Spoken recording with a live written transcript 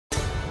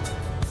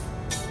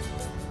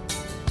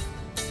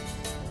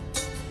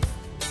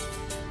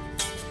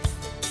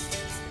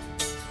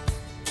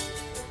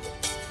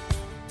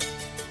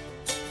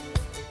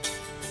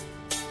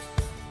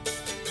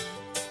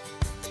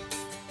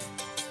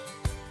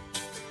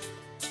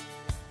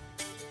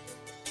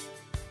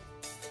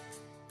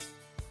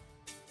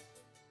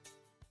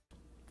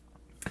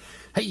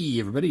Hey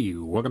everybody,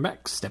 welcome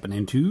back. Stepping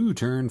into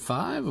turn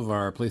 5 of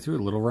our playthrough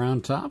of Little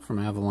Round Top from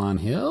Avalon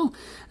Hill.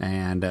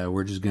 And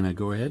we're just going to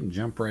go ahead and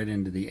jump right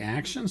into the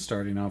action,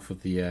 starting off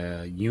with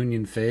the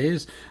Union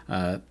phase.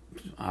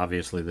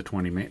 Obviously the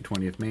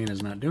 20th Maine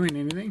is not doing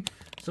anything.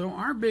 So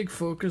our big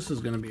focus is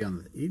going to be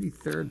on the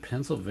 83rd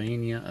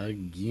Pennsylvania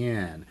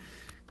again,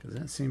 because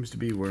that seems to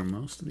be where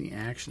most of the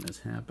action is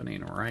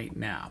happening right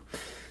now.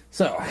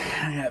 So,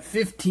 I got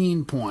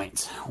 15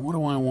 points. What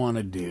do I want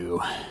to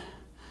do?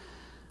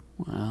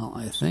 Well,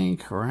 I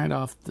think right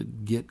off the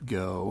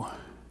get-go,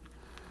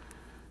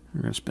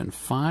 we're going to spend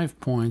 5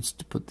 points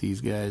to put these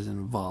guys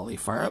in volley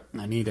fire. Up.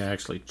 I need to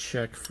actually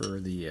check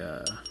for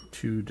the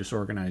 2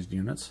 disorganized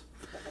units.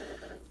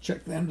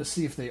 Check them to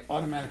see if they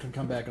automatically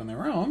come back on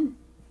their own,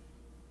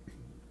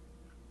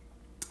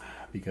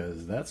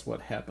 because that's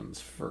what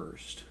happens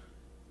first.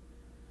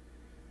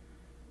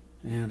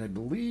 And I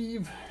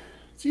believe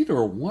it's either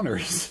a 1 or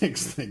a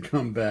 6 they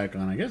come back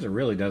on. I guess it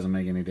really doesn't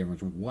make any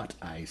difference what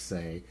I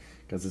say,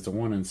 because it's a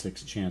 1 in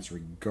 6 chance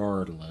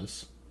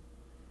regardless.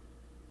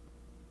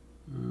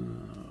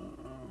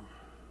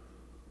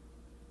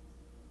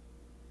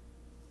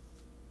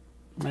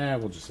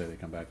 We'll just say they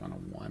come back on a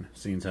 1,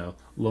 seeing how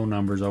low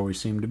numbers always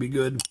seem to be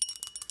good.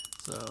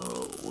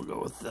 So we'll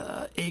go with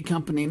A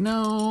Company,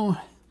 no.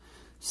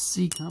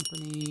 C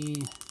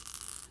Company,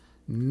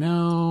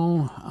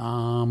 no.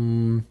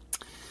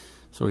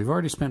 So we've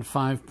already spent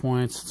 5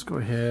 points. Let's go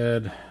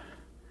ahead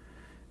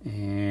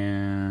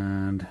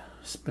and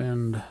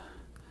spend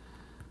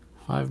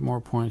 5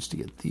 more points to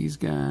get these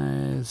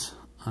guys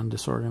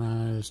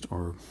undisorganized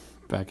or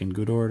back in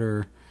good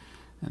order,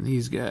 and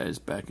these guys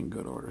back in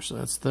good order. So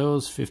that's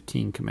those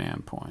 15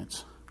 command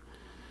points.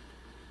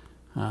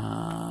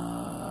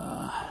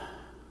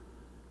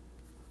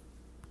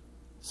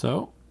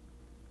 So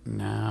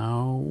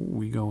now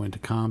we go into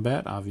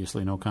combat.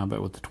 Obviously no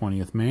combat with the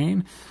 20th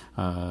Maine.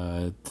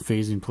 The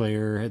phasing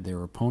player,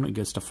 their opponent,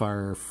 gets to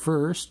fire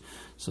first.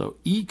 So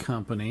E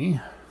Company,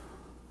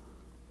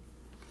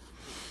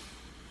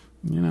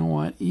 you know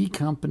what? E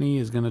Company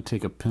is going to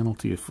take a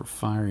penalty for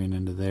firing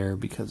into there,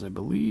 because I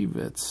believe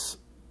it's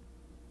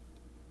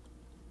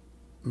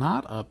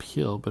not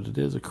uphill, but it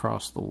is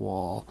across the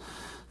wall.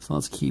 So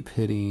let's keep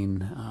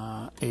hitting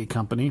A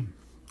Company.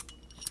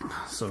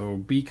 So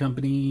B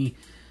Company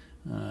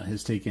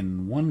has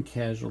taken 1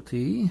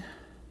 casualty,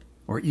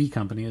 or E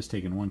Company has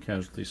taken 1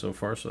 casualty so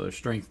far, so they're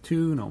strength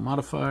 2, no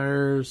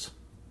modifiers.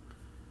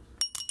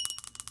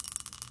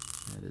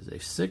 That is a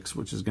 6,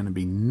 which is going to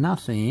be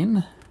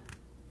nothing.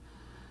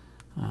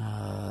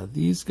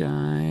 These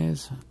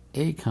guys,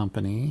 A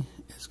Company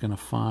is going to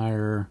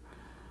fire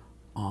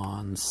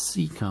on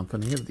C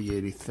Company of the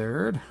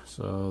 83rd,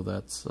 so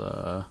that's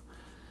A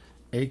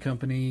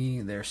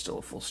Company, they're still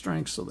at full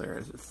strength, so they're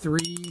at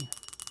 3.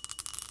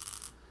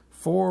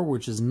 4,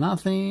 which is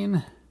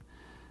nothing,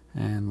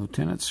 and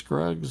Lieutenant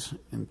Scruggs,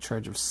 in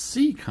charge of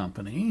C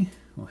Company,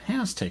 who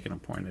has taken a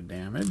point of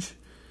damage,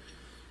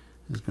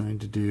 is going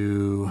to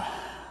do,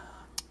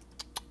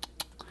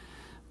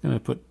 going to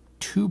put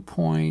 2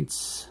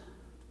 points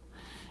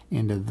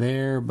into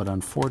there, but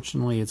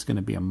unfortunately it's going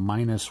to be a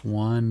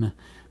 -1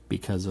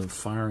 because of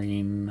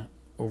firing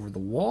over the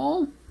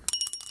wall.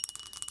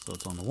 So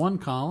it's on the 1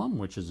 column,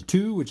 which is a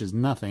 2, which is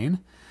nothing.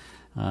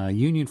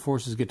 Union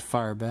forces get to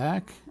fire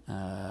back.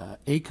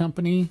 A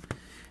Company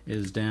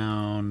is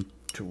down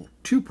to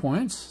 2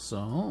 points,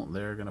 so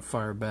they're going to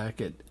fire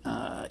back at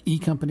E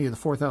Company of the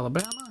 4th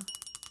Alabama.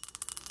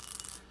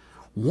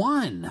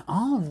 1.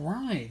 All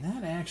right,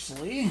 that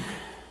actually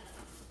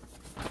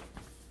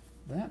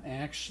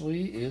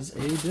is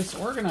a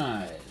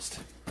disorganized.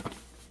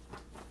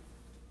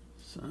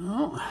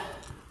 So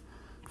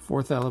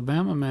 4th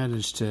Alabama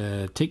managed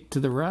to take to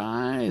the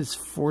rise,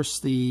 force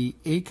the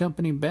A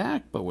Company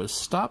back, but was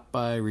stopped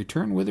by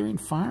return withering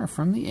fire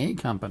from the A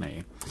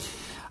Company.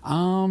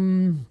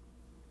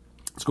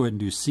 Let's go ahead and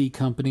do C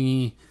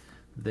Company.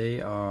 They've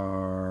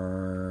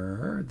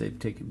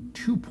taken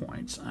 2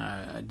 points.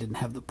 I didn't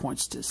have the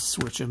points to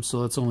switch them,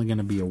 so it's only going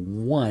to be a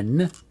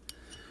 1.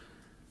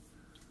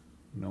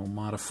 No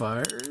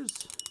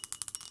modifiers.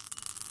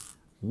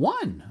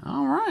 1.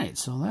 All right,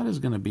 so that is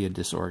going to be a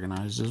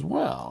disorganized as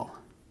well.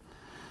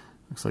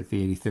 Looks like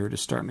the 83rd is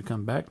starting to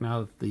come back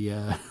now that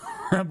the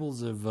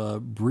rebels have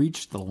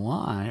breached the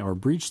line, or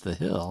breached the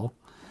hill.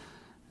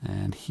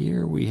 And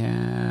here we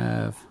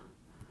have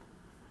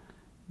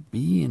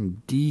B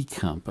and D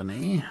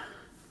Company.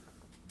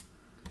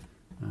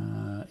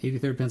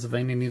 83rd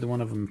Pennsylvania, neither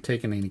one of them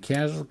taken any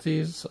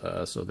casualties.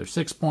 So they're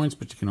 6 points,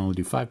 but you can only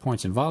do 5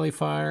 points in volley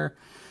fire.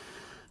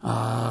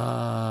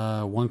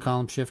 1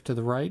 column shift to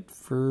the right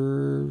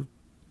for...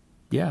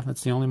 yeah,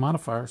 that's the only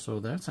modifier, so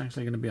that's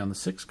actually going to be on the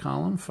 6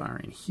 column,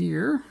 firing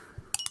here.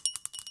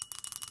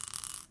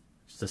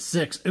 Just a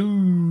 6.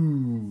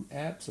 Ooh,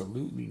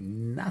 absolutely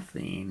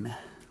nothing.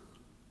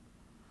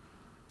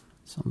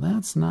 So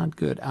that's not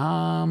good.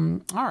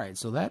 All right,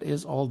 so that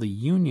is all the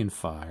Union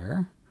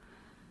fire.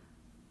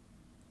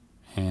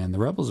 And the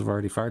rebels have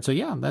already fired. So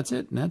yeah, that's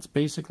it. That's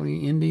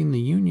basically ending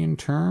the Union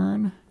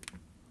turn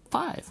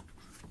 5.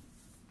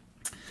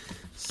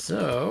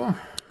 So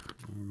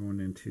we're going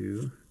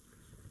into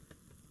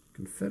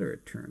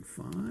Confederate turn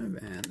 5,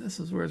 and this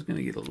is where it's going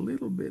to get a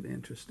little bit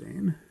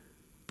interesting,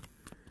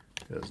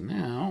 because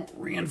now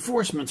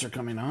reinforcements are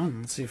coming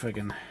on. Let's see if I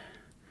can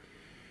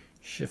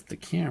shift the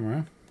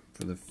camera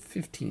for the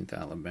 15th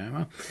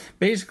Alabama.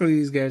 Basically,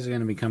 these guys are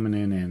going to be coming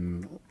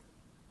in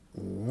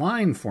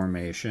line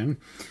formation,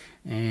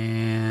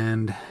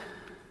 and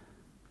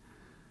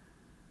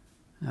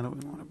how do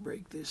we want to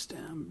break this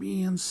down?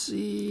 B and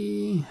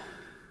C,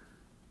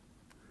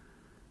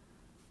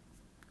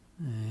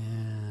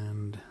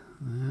 and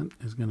that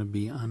is going to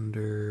be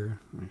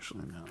under,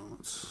 actually no,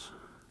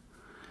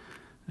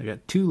 I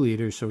got 2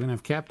 leaders, so we're going to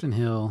have Captain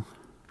Hill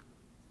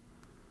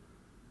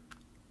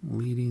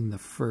leading the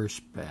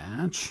first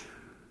batch.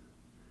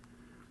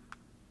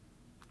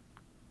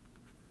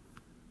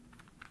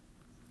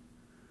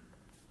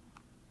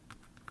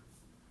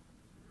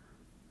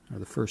 Or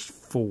the first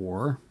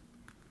 4.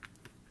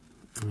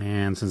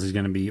 And since he's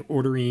going to be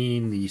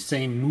ordering the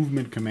same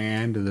movement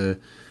command to the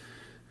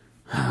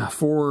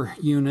 4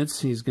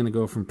 units, he's going to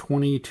go from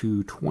 20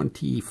 to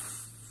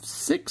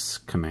 26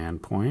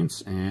 command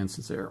points. And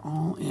since they're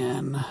all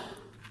in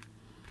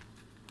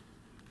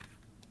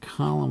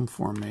column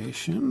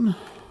formation,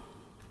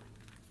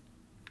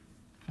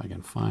 if I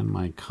can find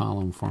my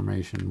column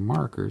formation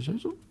markers,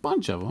 there's a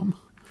bunch of them.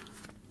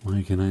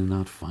 Why can I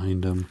not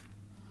find them?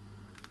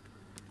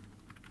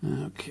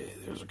 Okay,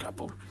 there's a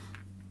couple.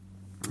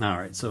 All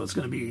right, so it's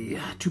going to be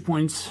 2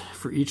 points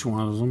for each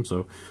one of them.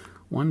 So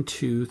 1,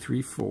 2,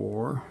 3,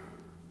 4,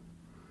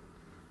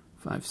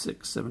 5,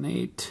 6, 7,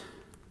 8,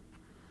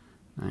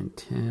 9,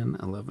 10,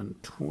 11,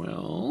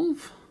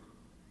 12.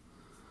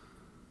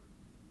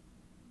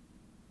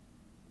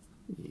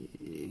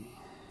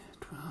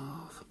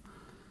 12,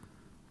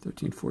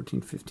 13,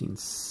 14, 15,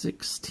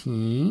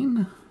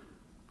 16,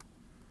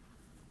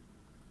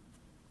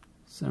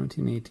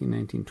 17, 18,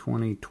 19,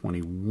 20,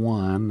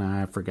 21.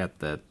 I forgot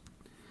that.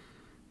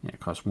 Yeah, it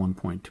costs 1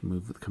 point to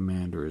move with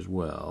commander as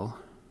well.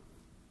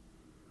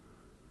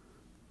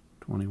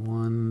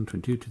 21,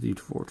 22, 23,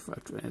 24,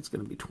 25. It's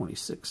going to be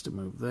 26 to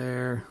move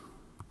there.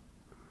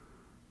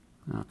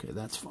 Okay,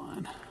 that's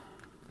fine.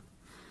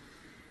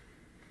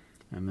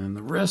 And then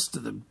the rest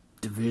of the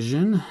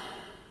division,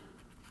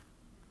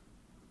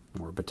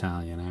 or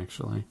battalion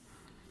actually,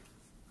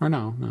 or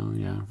no,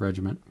 yeah,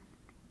 regiment.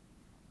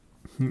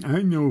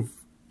 I know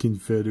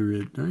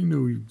Confederate, I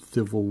know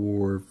Civil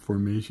War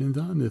formations,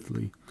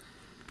 honestly.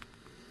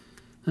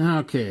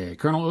 Okay,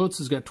 Colonel Oates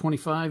has got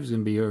 25. He's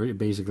going to be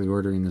basically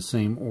ordering the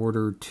same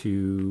order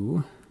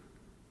to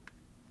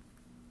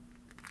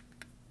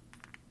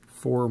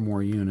 4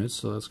 more units,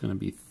 so that's going to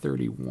be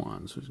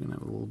 31. So he's going to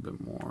have a little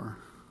bit more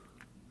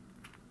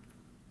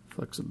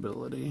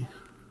flexibility.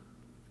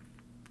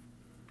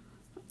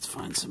 Let's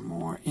find some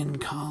more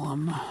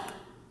in-column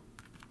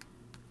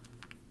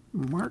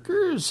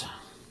markers.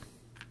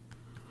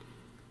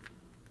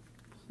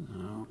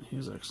 So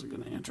he's actually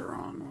going to enter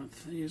on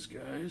with these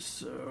guys.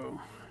 So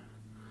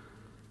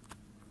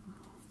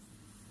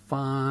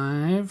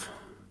 5,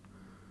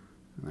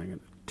 and I'm going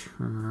to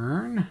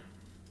turn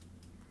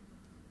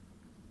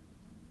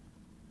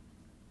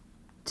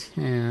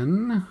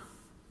 10,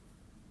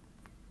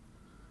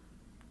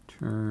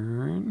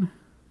 turn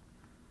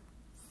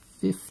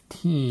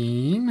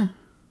 15,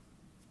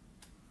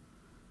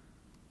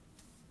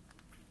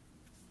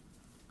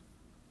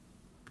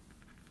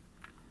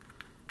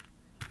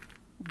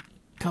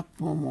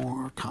 couple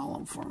more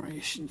column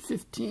formation,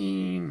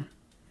 15,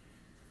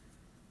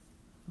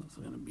 that's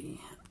going to be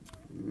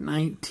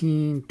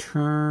 19,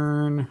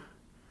 turn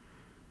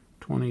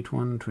 20,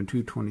 21,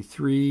 22,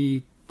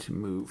 23 to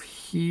move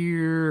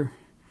here,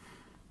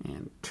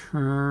 and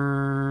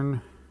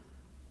turn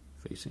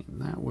facing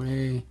that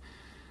way,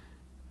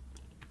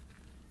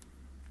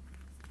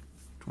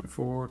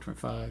 24,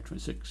 25,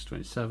 26,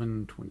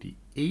 27,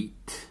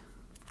 28,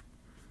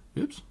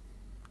 oops,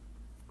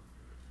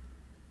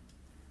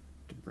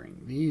 to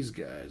bring these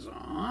guys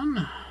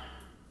on.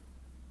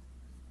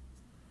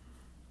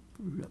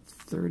 We've got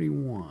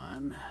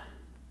 31.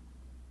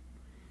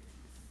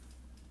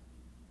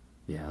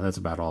 Yeah, that's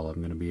about all I'm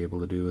going to be able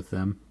to do with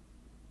them.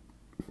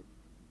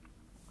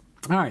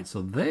 All right,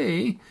 so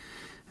they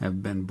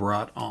have been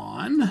brought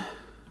on.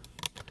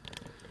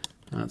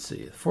 Let's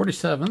see,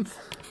 47th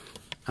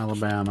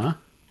Alabama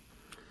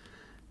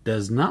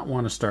does not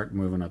want to start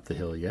moving up the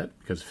hill yet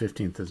because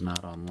 15th is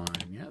not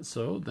online yet.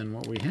 So then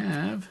what we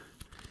have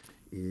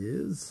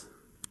is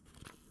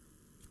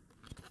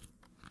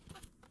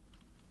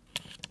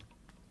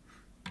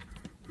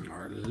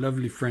our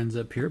lovely friends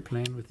up here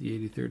playing with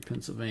the 83rd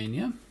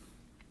Pennsylvania.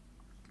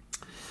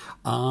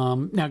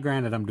 Now,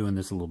 granted, I'm doing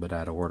this a little bit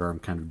out of order. I'm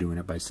kind of doing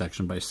it by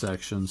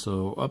section.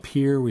 So up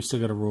here, we still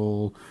got to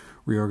roll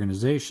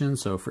reorganization.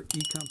 So for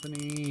E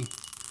Company,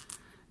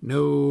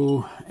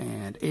 no,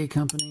 and A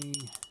Company,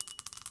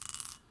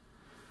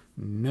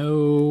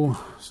 no.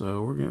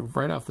 So we're going to,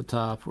 right off the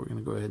top, we're going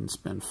to go ahead and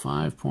spend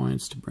 5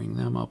 points to bring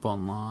them up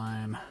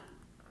online.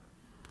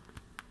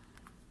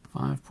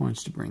 5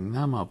 points to bring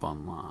them up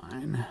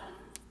online.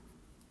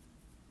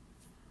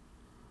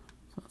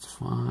 it's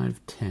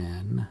 5,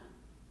 10.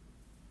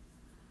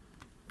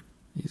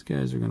 These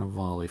guys are going to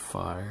volley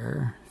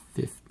fire.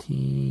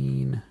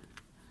 15.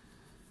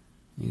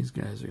 These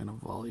guys are going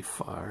to volley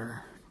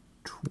fire.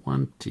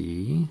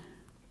 20.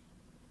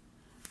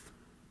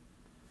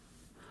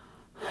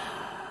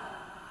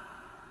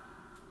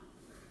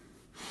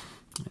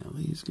 Now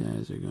these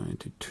guys are going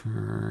to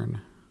turn,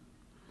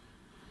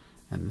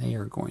 and they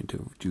are going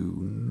to do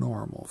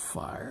normal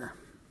fire.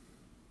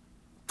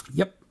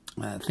 Yep,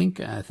 I think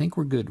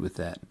we're good with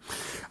that.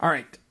 All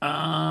right,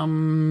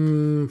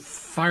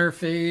 fire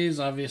phase,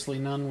 obviously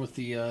none with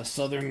the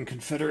Southern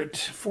Confederate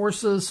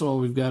forces. So all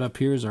we've got up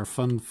here is our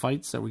fun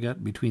fights that we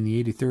got between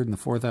the 83rd and the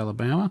 4th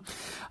Alabama.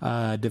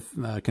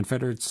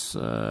 Confederates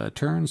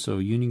turn, so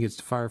Union gets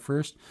to fire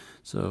first.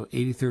 So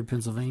 83rd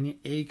Pennsylvania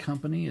A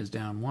Company is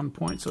down 1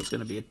 point, so it's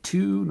going to be a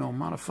 2, no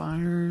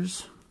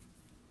modifiers.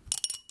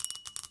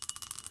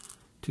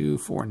 2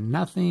 for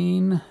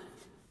nothing.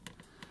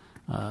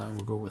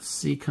 We'll go with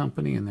C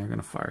Company, and they're going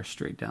to fire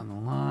straight down the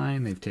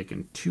line. They've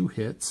taken 2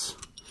 hits,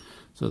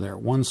 so they're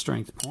at 1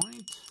 strength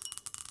point.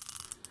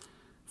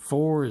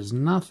 4 is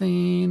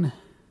nothing.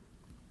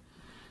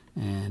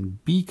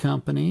 And B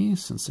Company,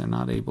 since they're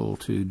not able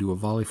to do a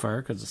volley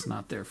fire because it's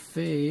not their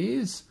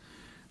phase,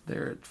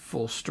 they're at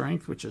full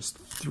strength, which is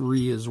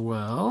 3 as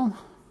well.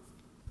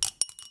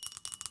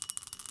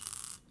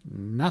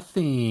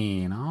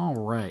 Nothing. All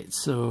right,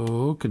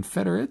 so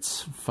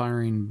Confederates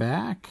firing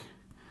back.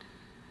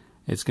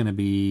 It's going to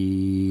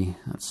be,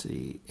 let's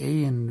see,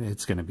 A, and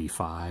it's going to be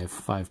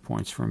 5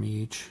 points from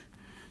each.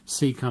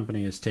 C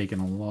Company has taken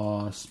a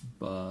loss,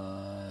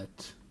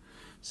 but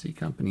C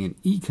Company and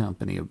E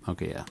Company,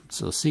 okay, yeah.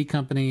 So C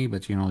Company,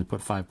 but you can only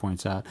put 5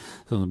 points out.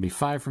 So it'll be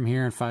 5 from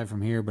here and 5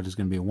 from here, but it's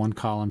going to be a 1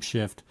 column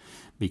shift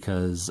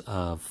because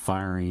of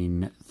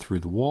firing through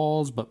the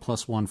walls, but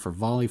 +1 for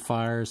volley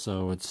fire,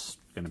 so it's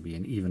going to be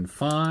an even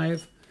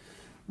 5.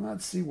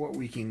 Let's see what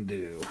we can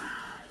do.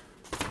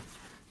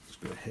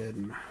 Go ahead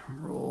and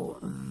roll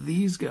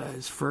these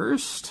guys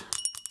first.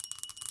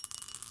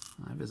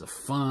 5 is a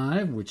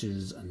 5, which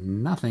is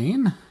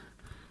nothing.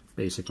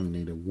 Basically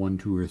need a 1,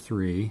 2, or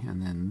 3.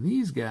 And then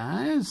these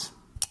guys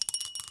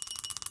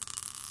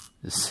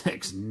is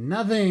 6.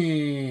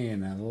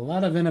 Nothing. A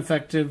lot of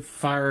ineffective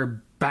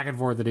fire back and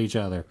forth at each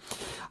other.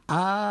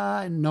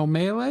 No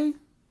melee,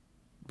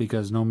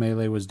 because no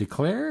melee was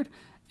declared.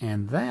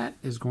 And that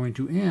is going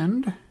to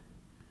end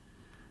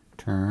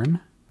turn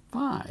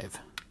 5.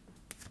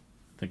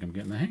 I think I'm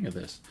getting the hang of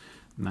this.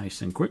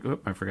 Nice and quick.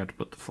 Oop, I forgot to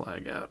put the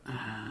flag out.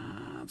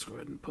 Let's go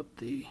ahead and put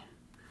the...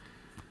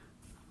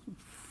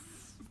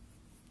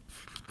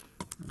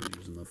 I'm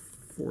using the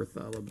 4th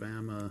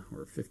Alabama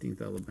or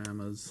 15th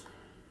Alabama's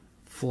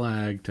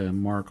flag to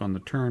mark on the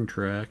turn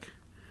track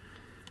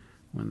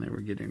when they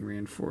were getting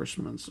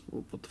reinforcements.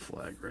 We'll put the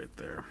flag right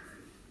there.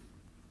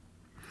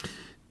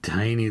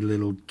 Tiny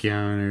little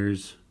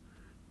counters.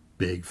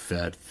 Big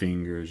fat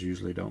fingers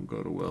usually don't go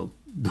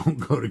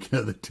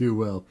together too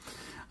well.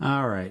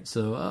 All right,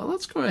 so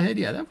let's go ahead.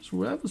 Yeah, that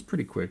was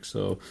pretty quick.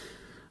 So,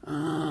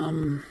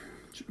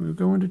 should we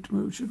go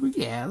into? Should we?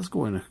 Yeah, let's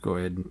go ahead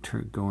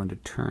and go into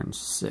turn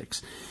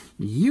 6.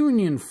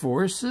 Union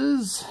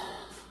forces.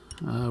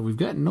 We've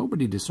got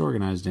nobody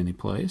disorganized any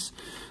place,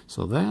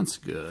 so that's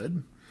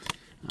good.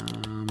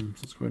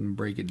 Let's go ahead and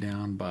break it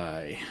down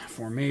by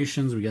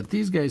formations. We got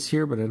these guys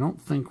here, but I don't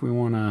think we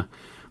want to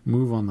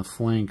move on the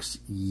flanks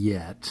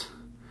yet.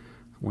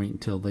 Wait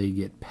until they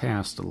get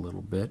past a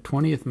little bit.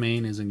 20th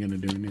Maine isn't going to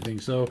do anything.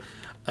 So,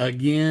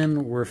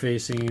 again, we're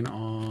facing,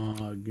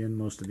 again,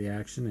 most of the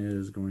action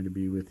is going to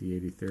be with the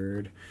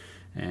 83rd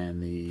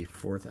and the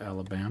 4th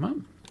Alabama.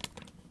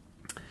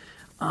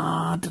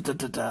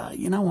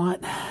 You know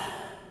what?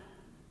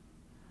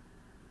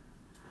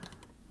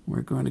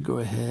 We're going to go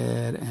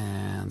ahead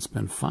and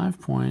spend 5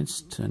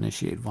 points to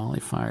initiate volley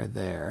fire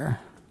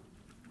there.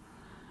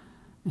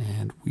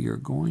 And we are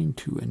going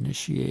to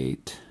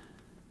initiate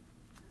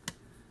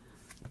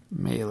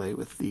melee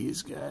with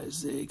these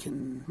guys. They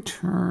can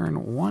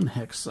turn 1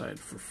 hex side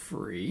for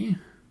free.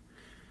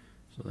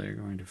 So they're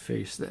going to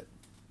face that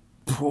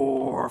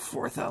poor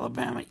 4th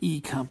Alabama E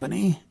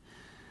Company.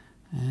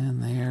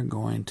 And they are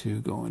going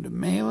to go into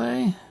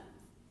melee.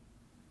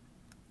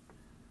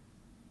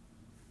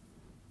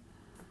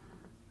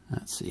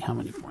 Let's see, how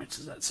many points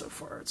is that so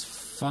far? It's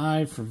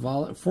 5 for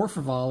volley, 4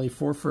 for volley,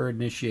 4 for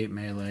initiate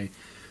melee.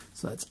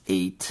 So that's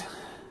 8.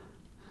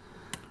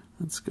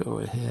 Let's go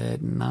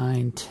ahead,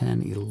 9,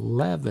 10,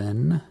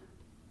 11.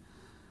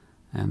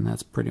 And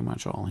that's pretty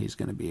much all he's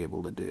going to be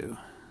able to do,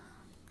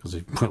 because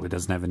he really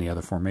doesn't have any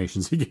other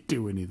formations he can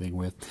do anything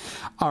with.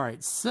 All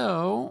right,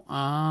 so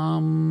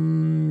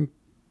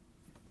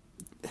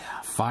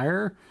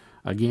fire.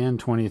 Again,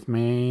 20th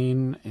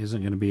Maine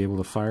isn't going to be able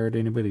to fire at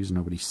anybody because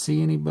nobody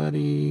see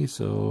anybody,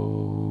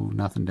 so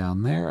nothing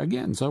down there.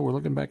 Again, so we're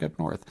looking back up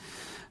north.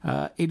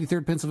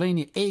 83rd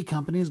Pennsylvania A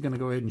Company is going to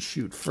go ahead and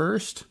shoot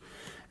first.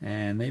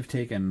 And they've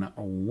taken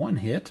 1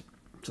 hit,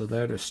 so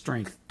that is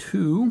strength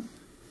 2.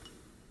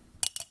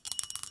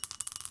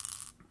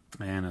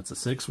 And it's a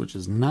 6, which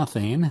is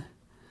nothing.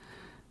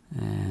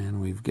 And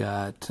we've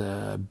got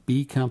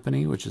B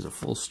Company, which is a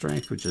full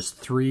strength, which is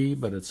 3,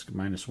 but it's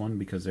 -1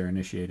 because they're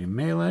initiating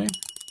melee.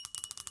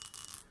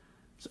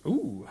 So,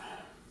 ooh.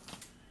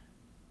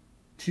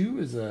 2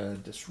 is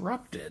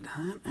disrupted.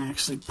 That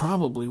actually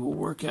probably will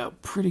work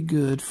out pretty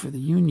good for the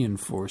Union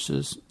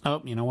forces.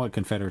 Oh, you know what?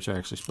 Confederates are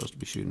actually supposed to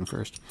be shooting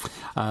first.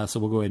 So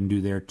we'll go ahead and do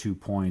their 2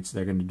 points.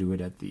 They're going to do it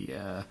at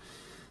the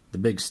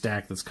big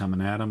stack that's coming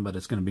at them, but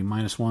it's going to be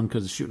 -1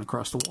 because it's shooting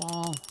across the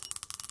wall.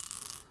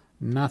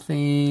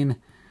 Nothing.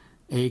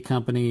 A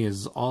Company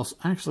is also...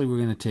 Actually, we're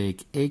going to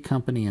take A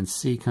Company and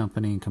C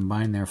Company and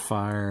combine their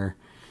fire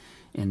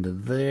into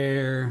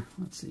there.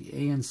 Let's see,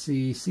 A and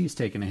C. C's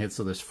taking a hit,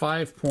 so there's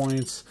 5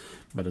 points,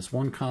 but it's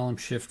 1 column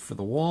shift for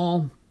the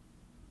wall.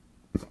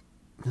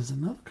 There's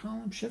another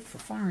column shift for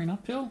firing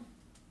uphill.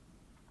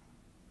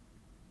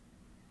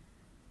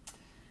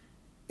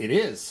 It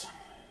is.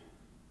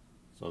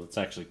 So it's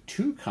actually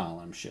 2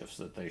 column shifts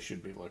that they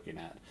should be looking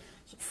at.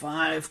 So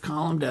 5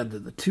 column down to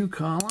the 2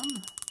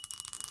 column,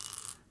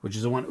 which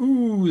is a 1.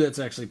 Ooh, that's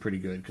actually pretty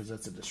good because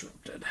that's a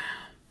disrupted.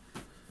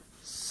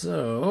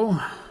 So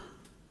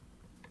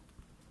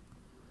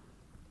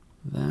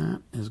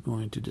that is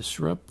going to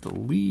disrupt the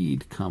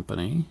lead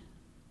company.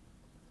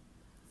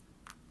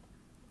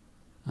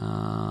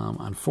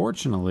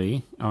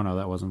 Unfortunately, oh no,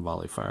 that wasn't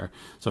volley fire.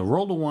 So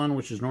roll to 1,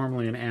 which is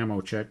normally an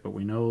ammo check, but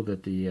we know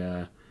that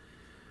the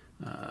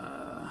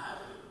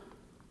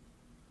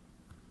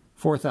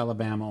 4th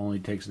Alabama only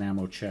takes an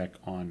ammo check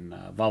on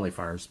volley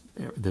fires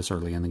this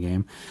early in the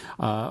game.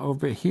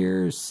 Over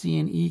here, C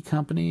and E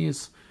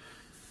companies.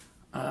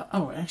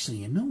 Oh, actually,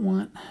 you know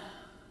what?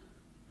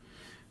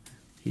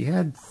 He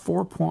had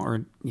 4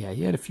 points, he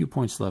had a few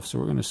points left, so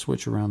we're going to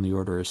switch around the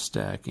order of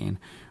stacking.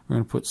 We're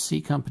going to put C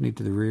Company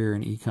to the rear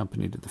and E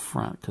Company to the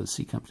front, because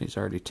C Company's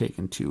already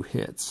taken 2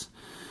 hits.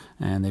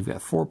 And they've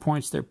got 4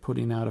 points they're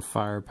putting out of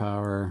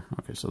firepower.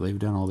 Okay, so they've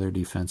done all their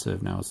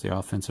defensive. Now it's the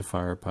offensive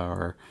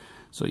firepower.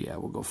 So yeah,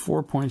 we'll go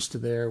 4 points to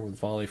there with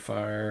volley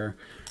fire,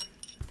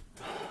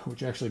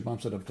 which actually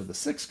bumps it up to the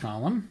 6th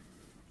column.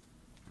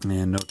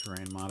 And no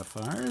terrain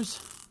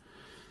modifiers.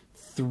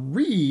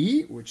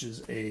 3, which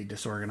is a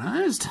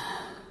disorganized.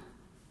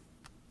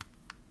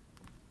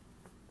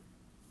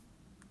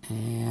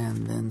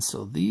 And then,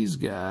 so these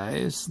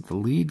guys, the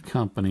lead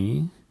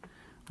company,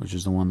 which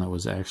is the one that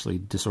was actually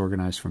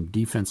disorganized from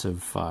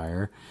defensive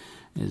fire,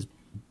 is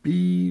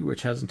B,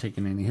 which hasn't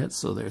taken any hits.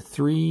 So they're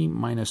 3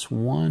 minus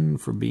 1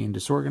 for being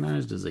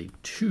disorganized is a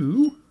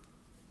 2.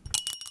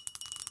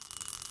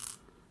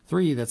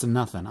 3, that's a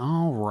nothing.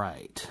 All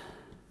right.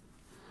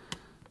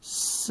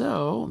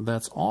 So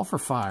that's all for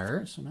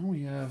fire. So now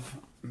we have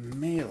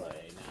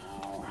melee.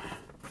 Now,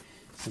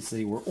 since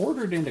they were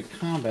ordered into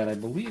combat, I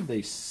believe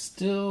they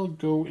still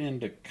go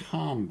into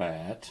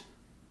combat,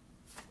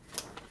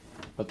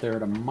 but they're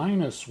at a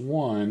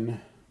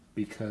 -1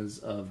 because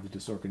of the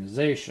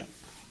disorganization.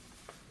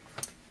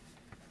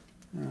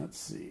 Let's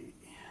see.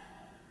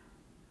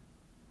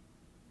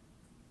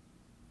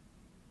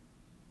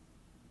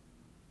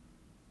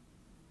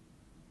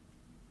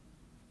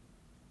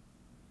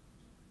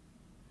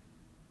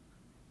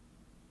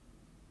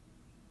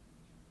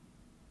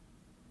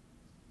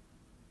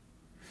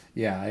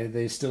 Yeah,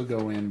 they still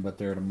go in, but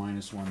they're at a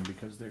 -1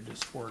 because they're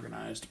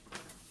disorganized.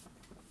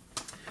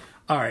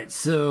 All right,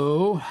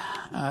 so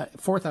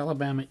 4th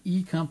Alabama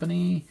E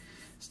Company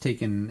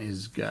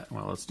is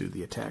well, let's do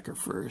the attacker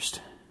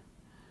first.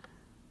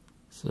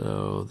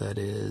 So that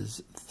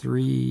is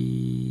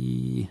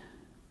 3,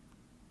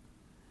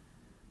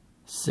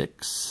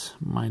 6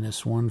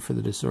 minus 1 for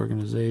the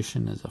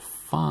disorganization is a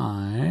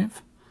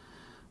 5,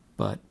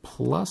 but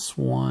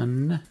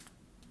 +1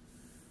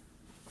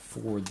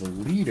 for the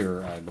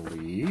leader, I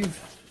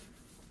believe.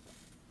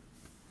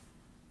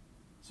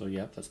 So,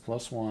 yep, that's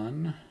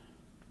 +1.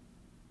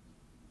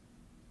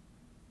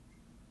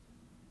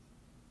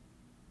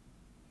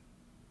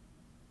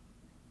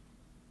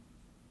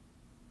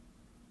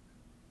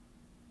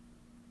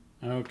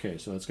 Okay,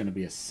 so that's going to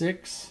be a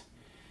 6.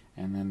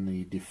 And then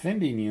the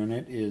defending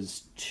unit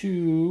is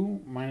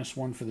 2.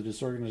 -1 for the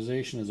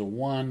disorganization is a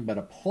 1, but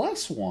a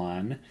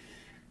 +1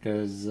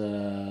 because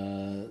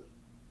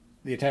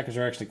the attackers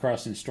are actually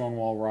crossing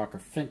Stonewall Rock or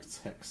Fink's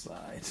Hex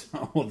side.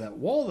 So that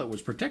wall that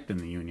was protecting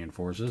the Union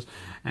forces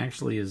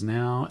actually is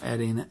now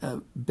adding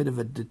a bit of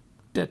a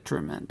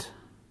detriment.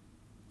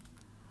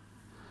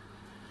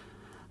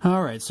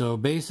 All right, so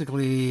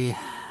basically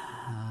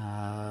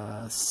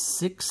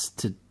 6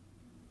 to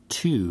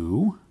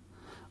 2,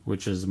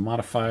 which is a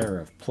modifier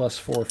of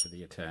 +4 for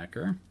the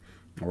attacker,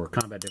 or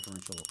combat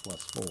differential of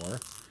 +4.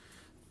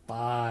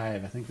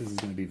 5, I think this is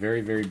going to be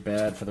very, very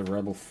bad for the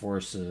rebel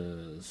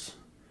forces.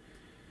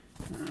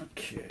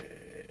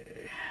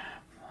 Okay.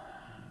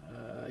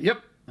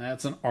 Yep,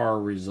 that's an R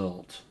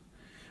result.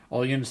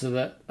 All units of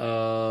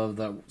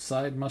that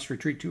side must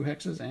retreat 2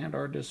 hexes and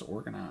are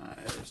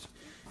disorganized.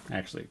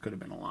 Actually, it could have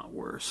been a lot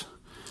worse.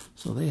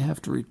 So they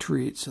have to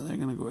retreat, so they're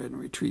going to go ahead and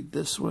retreat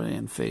this way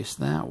and face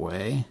that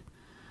way.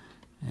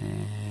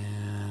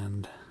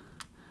 And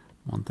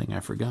One thing I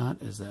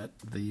forgot is that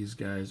these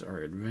guys are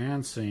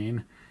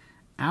advancing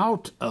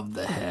out of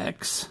the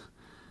hex.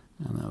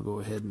 And I'll go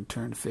ahead and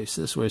turn to face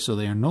this way, so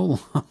they are no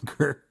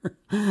longer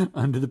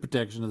under the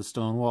protection of the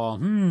stone wall.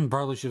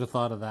 Probably should have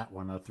thought of that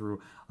one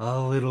through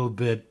a little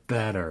bit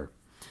better.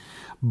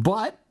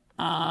 But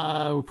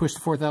we pushed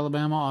the 4th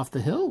Alabama off the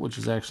hill, which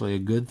is actually a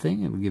good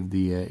thing. It'll give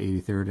the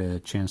 83rd a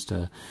chance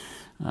to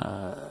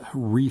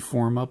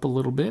reform up a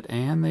little bit,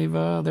 and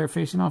they're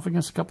facing off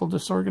against a couple of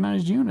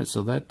disorganized units.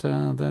 So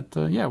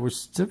yeah, we've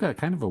still got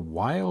kind of a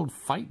wild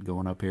fight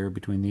going up here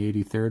between the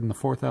 83rd and the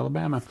 4th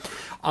Alabama.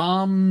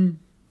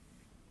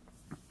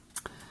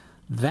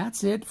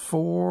 That's it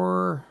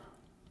for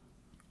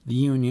the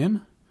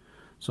Union.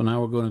 So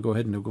now we're going to go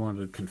ahead and go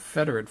into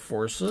Confederate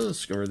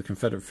forces, or the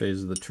Confederate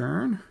phase of the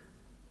turn.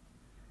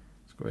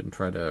 Let's go ahead and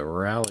try to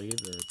rally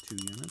the 2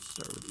 units.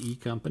 Start with E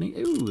Company.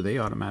 Ooh, they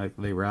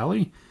automatically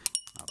rally.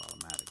 Not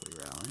automatically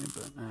rally,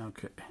 but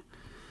okay.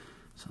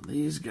 So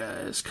these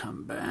guys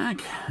come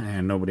back,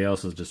 and nobody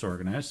else is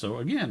disorganized. So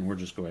again, we'll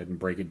just go ahead and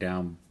break it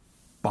down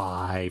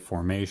by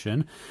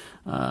formation.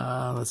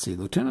 Let's see,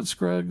 Lieutenant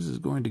Scruggs is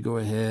going to go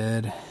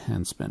ahead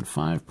and spend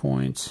 5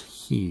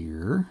 points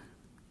here.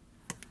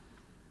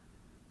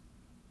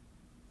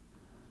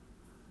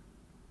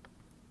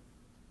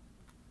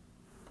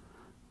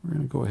 We're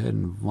going to go ahead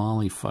and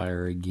volley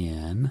fire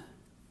again.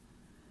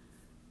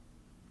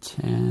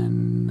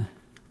 10,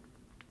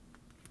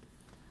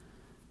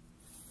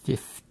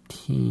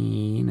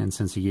 15, and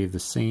since he gave the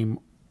same,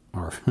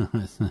 or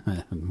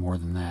more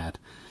than that,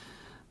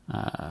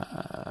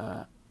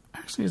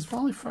 actually, is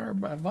volley fire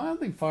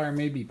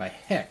may be by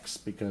hex,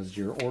 because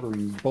you're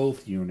ordering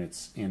both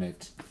units in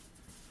it.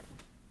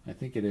 I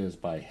think it is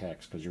by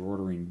hex, because you're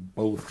ordering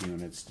both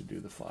units to do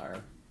the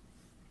fire.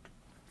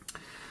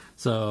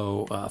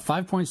 So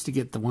 5 points to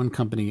get the 1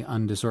 company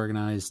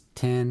undisorganized.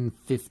 10,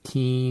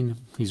 15.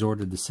 He's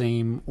ordered the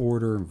same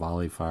order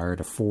volley fire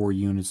to 4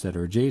 units that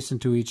are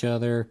adjacent to each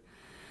other.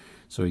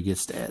 So he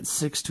gets to add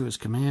 6 to his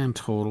command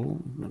total.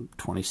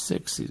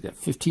 26. He's got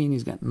 15.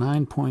 He's got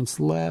 9 points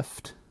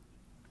left.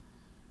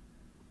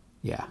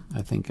 Yeah,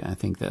 I think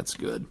that's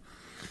good.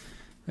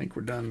 I think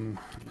we're done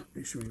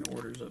issuing the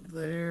orders up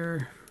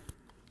there.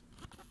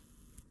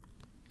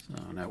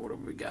 So now what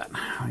have we got?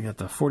 We got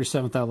the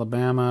 47th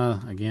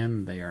Alabama.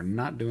 Again, they are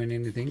not doing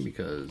anything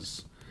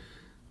because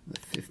the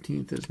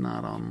 15th is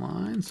not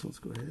online. So let's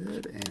go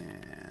ahead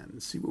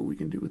and see what we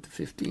can do with the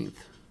 15th.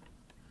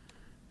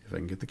 If I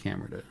can get the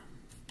camera to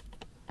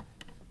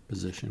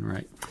position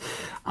right.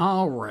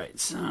 All right,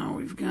 so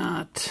we've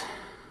got,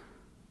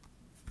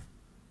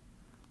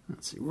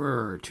 let's see, where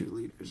are our 2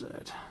 leaders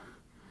at?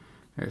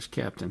 There's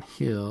Captain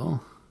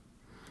Hill.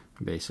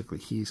 Basically,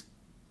 he's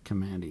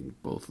commanding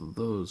both of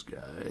those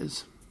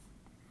guys.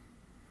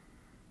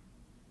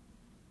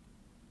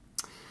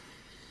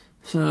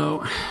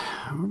 So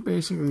we're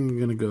basically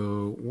going to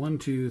go 1,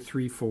 2,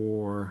 3,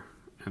 4,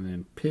 and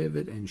then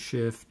pivot and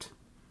shift.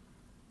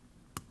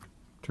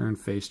 Turn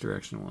face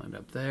direction will end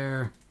up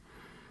there.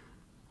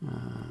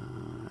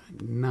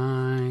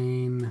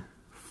 9,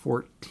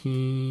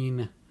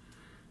 14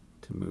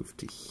 to move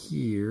to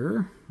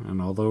here.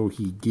 And although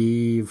he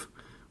gave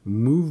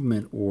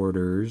movement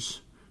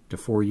orders to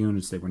 4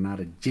 units, they were not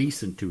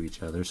adjacent to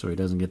each other, so he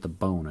doesn't get the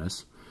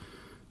bonus.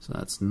 So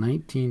that's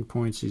 19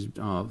 points he's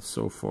off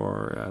so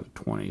far out of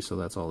 20, so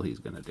that's all he's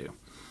going to do.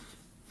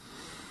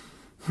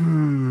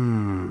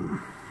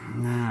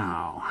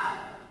 Now,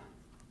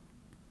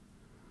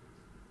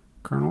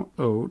 Colonel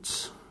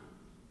Oates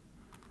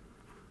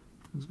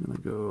is going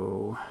to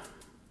go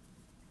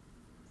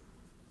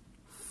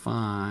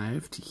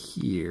 5 to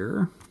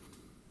here.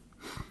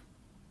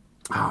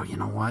 Oh, you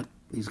know what?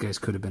 These guys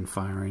could have been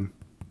firing.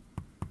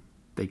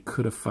 They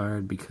could have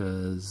fired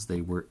because they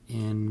were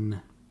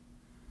in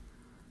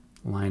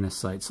line of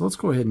sight. So let's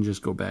go ahead and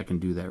just go back and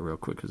do that real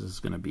quick, because this is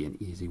going to be an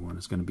easy one.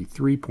 It's going to be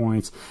 3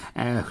 points,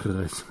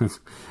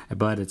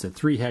 but it's a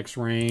 3 hex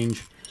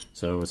range,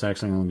 so it's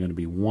actually only going to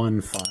be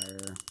 1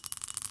 fire.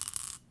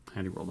 I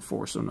had to roll the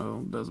 4, so no,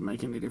 it doesn't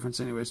make any difference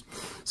anyways.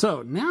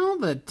 So now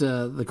that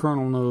the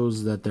colonel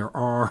knows that there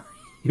are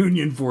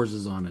Union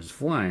forces on his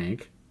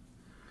flank,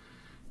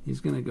 he's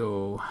going to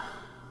go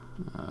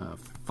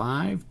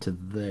 5 to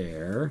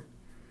there.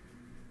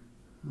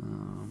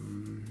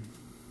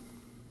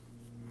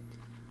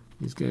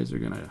 These guys are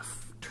going to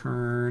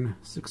turn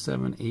 6,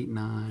 7, 8,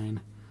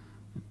 9,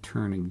 and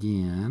turn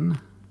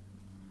again.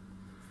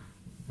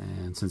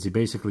 And since he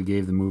basically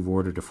gave the move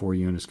order to 4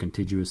 units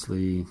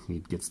contiguously, he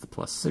gets the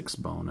 +6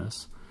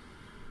 bonus.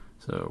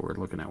 So we're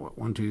looking at what?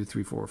 1, 2,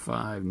 3, 4,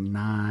 5,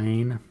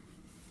 9.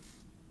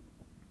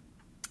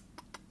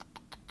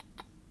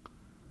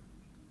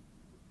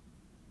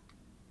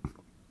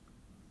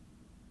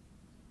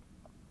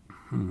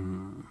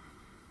 Hmm.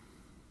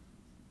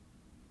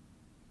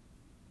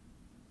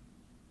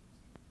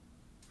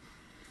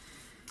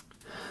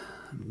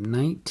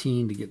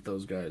 19 to get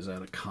those guys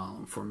out of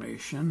column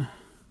formation.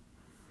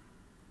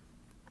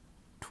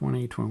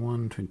 20,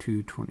 21,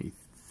 22,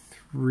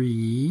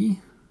 23.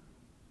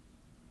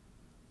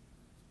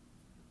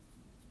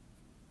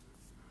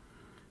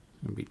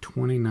 going to be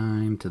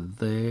 29 to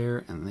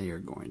there, and they are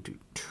going to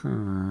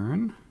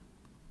turn.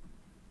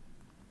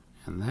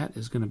 And that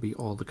is going to be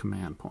all the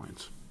command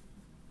points.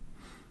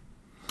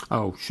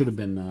 Oh, should have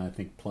been, I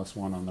think,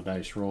 +1 on the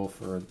dice roll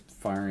for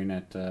firing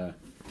at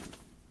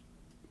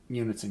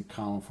units in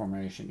column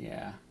formation,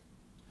 yeah.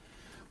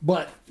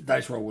 But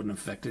dice roll wouldn't have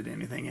affected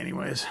anything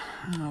anyways.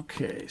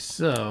 Okay,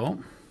 so...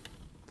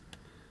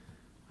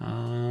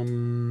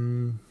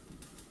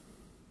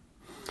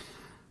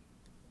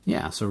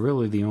 yeah, so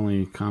really the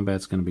only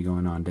combat's going to be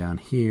going on down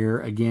here.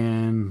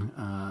 Again,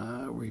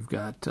 we've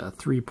got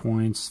 3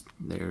 points.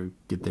 They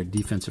get their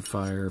defensive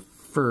fire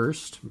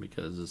first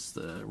because it's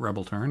the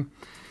rebel turn.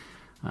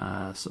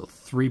 So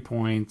 3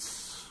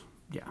 points.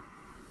 Yeah.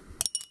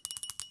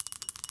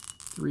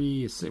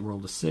 3,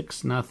 rolled a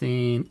 6,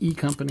 nothing. E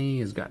Company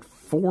has got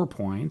 4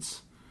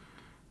 points.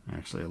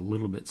 Actually a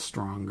little bit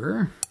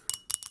stronger.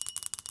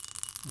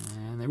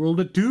 And they rolled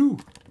a 2.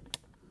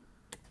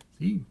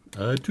 See?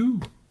 A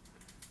 2.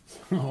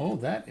 So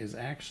that is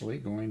actually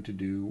going to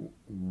do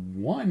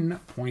 1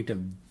 point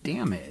of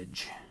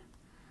damage.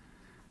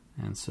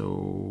 And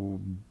so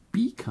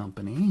B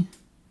Company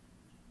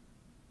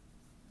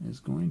is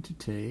going to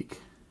take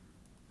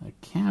a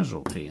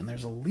casualty. And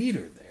there's a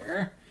leader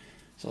there.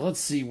 So let's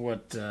see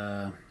what...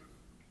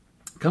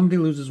 company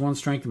loses 1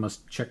 strength and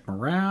must check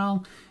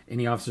morale.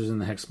 Any officers in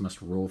the hex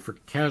must roll for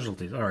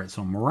casualties. All right,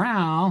 so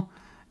morale...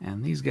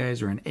 and these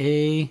guys are an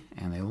A,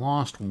 and they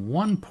lost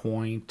 1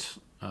 point,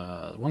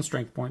 1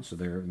 strength point, so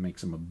there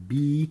makes them a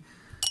B.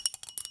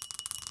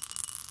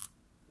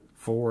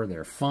 4,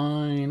 they're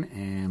fine,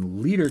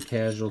 and leader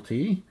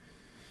casualty.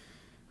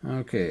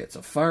 Okay, it's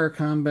a fire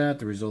combat.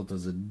 The result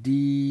is a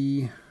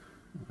D.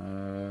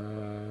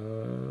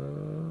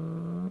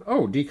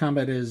 Oh, D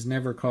combat is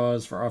never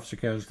cause for officer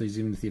casualties,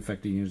 even if the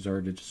affected units are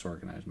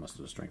disorganized. Must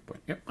have a strength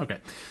point. Yep. Okay,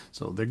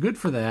 so they're good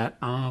for that.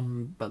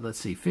 But let's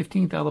see.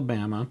 15th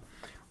Alabama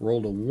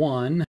rolled a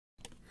 1.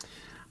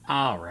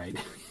 All right.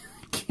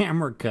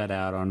 Camera cut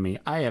out on me.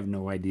 I have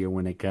no idea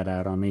when it cut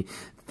out on me.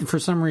 For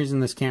some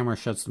reason, this camera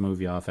shuts the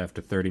movie off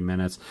after 30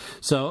 minutes.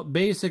 So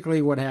basically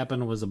what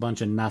happened was a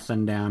bunch of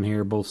nothing down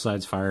here. Both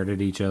sides fired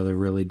at each other.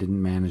 Really didn't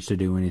manage to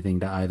do anything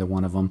to either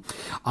one of them.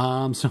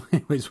 So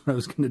anyways, what I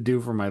was going to do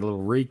for my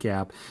little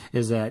recap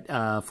is that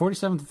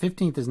 47th and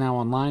 15th is now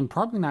online.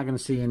 Probably not going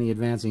to see any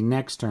advancing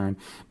next turn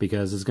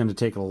because it's going to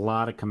take a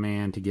lot of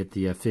command to get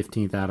the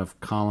 15th out of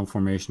column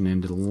formation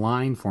into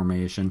line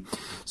formation.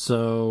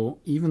 So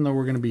even though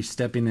we're going to be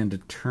stepping into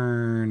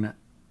turn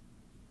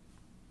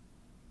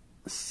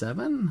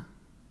 7?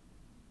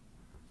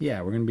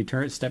 Yeah, we're going to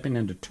be stepping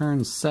into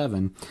turn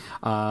 7.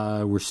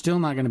 We're still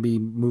not going to be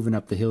moving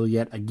up the hill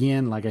yet.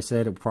 Again, like I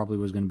said, it probably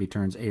was going to be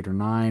turns 8 or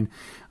 9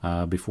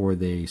 before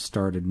they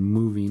started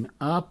moving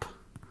up.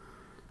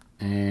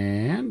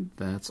 And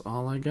that's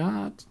all I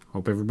got.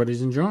 Hope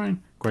everybody's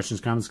enjoying. Questions,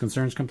 comments,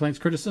 concerns, complaints,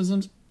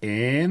 criticisms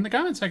in the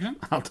comment section.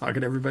 I'll talk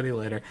to everybody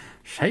later.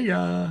 See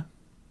ya!